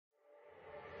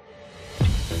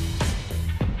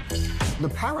The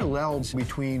parallels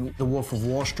between the Wolf of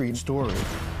Wall Street story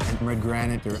and Red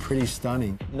Granite are pretty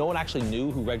stunning. No one actually knew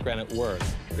who Red Granite were.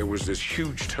 There was this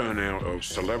huge turnout of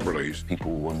celebrities.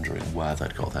 People were wondering where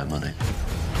they'd got their money.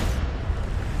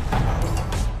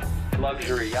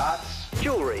 Luxury yachts.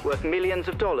 Jewelry worth millions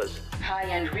of dollars.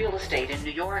 High-end real estate in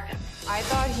New York. I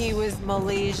thought he was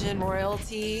Malaysian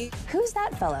royalty. Who's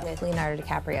that fellow with Leonardo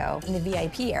DiCaprio in the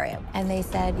VIP area? And they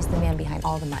said he's the man behind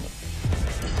all the money.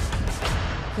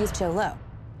 He's Joe Low.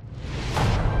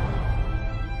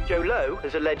 Joe Low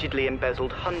has allegedly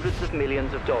embezzled hundreds of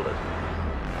millions of dollars.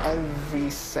 Every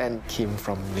cent came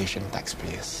from Malaysian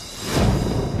taxpayers.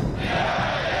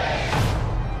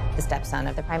 The stepson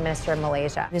of the Prime Minister of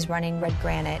Malaysia, who's running Red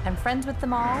Granite, and friends with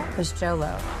them all was Joe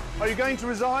Low. Are you going to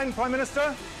resign, Prime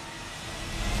Minister?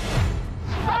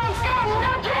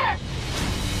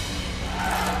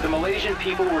 The Malaysian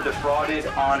people were defrauded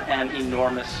on an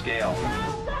enormous scale.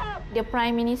 The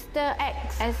Prime Minister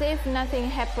acts as if nothing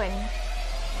happened.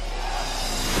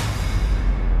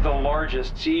 The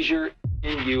largest seizure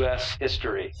in U.S.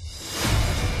 history.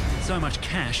 So much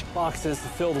cash. Boxes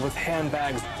filled with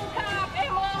handbags.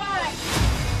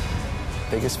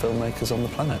 Biggest filmmakers on the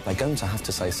planet. They're going to have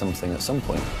to say something at some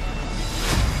point.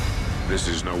 This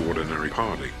is no ordinary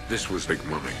party. This was big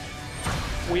money.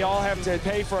 We all have to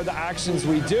pay for the actions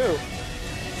we do.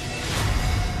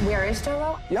 Where is Joe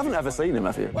Low? You haven't ever seen him,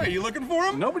 have you? Wait, are you looking for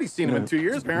him? Nobody's seen him in 2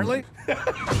 years, apparently.